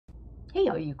Hey,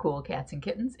 all you cool cats and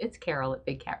kittens, it's Carol at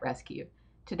Big Cat Rescue.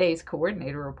 Today's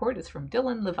coordinator report is from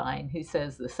Dylan Levine, who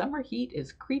says the summer heat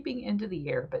is creeping into the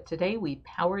air, but today we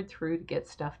powered through to get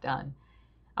stuff done.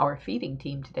 Our feeding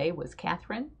team today was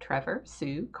Catherine, Trevor,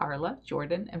 Sue, Carla,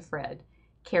 Jordan, and Fred.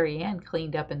 Carrie Ann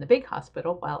cleaned up in the big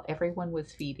hospital while everyone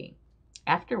was feeding.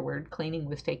 Afterward, cleaning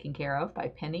was taken care of by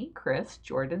Penny, Chris,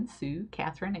 Jordan, Sue,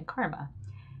 Catherine, and Karma.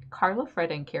 Carla,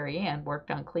 Fred, and Carrie Ann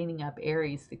worked on cleaning up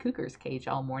Aries the cougar's cage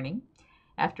all morning.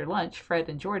 After lunch, Fred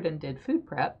and Jordan did food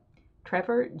prep.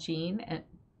 Trevor, Jean, and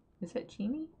is it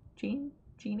Jeannie?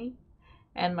 Jeannie?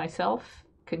 And myself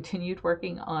continued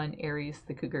working on Aries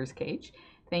the cougar's cage.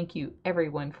 Thank you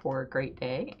everyone for a great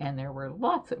day, and there were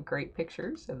lots of great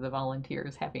pictures of the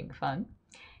volunteers having fun.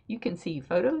 You can see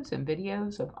photos and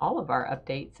videos of all of our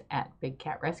updates at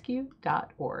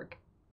bigcatrescue.org.